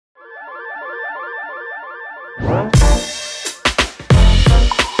Hey,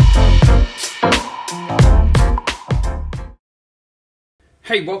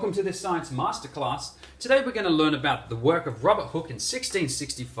 welcome to this science masterclass. Today we're going to learn about the work of Robert Hooke in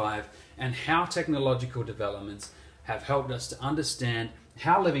 1665 and how technological developments have helped us to understand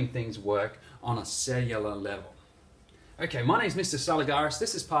how living things work on a cellular level. Okay, my name is Mr. Salagaras.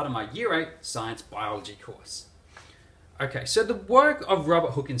 This is part of my Year 8 Science Biology course. Okay, so the work of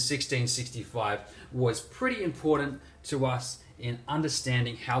Robert Hooke in 1665 was pretty important to us in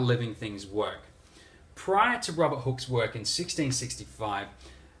understanding how living things work. Prior to Robert Hooke's work in 1665,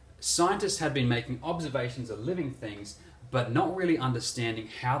 scientists had been making observations of living things, but not really understanding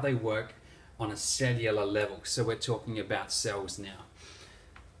how they work on a cellular level. So we're talking about cells now.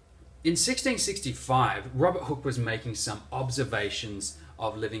 In 1665, Robert Hooke was making some observations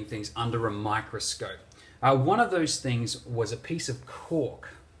of living things under a microscope. One of those things was a piece of cork.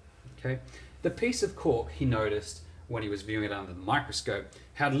 Okay? The piece of cork, he noticed when he was viewing it under the microscope,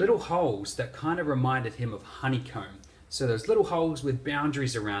 had little holes that kind of reminded him of honeycomb. So those little holes with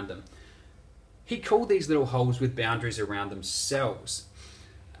boundaries around them. He called these little holes with boundaries around them cells.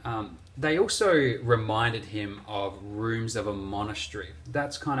 They also reminded him of rooms of a monastery.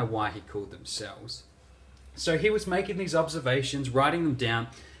 That's kind of why he called them cells. So he was making these observations, writing them down,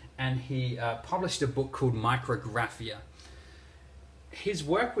 and he published a book called Microscope. His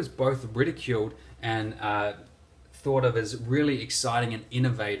work was both ridiculed and thought of as really exciting and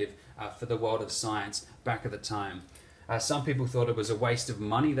innovative for the world of science back at the time. Some people thought it was a waste of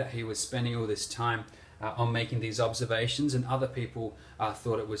money that he was spending all this time on making these observations, and other people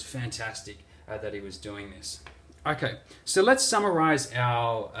thought it was fantastic that he was doing this. Okay, so let's summarize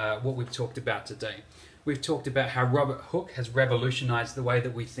our what we've talked about today. We've talked about how Robert Hooke has revolutionized the way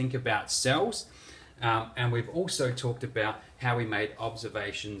that we think about cells, and we've also talked about how he made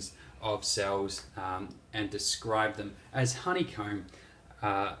observations of cells and described them as honeycomb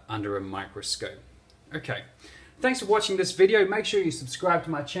under a microscope. Okay, thanks for watching this video. Make sure you subscribe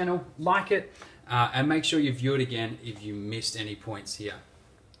to my channel, like it, and make sure you view it again if you missed any points here.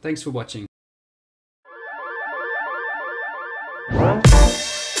 Thanks for watching.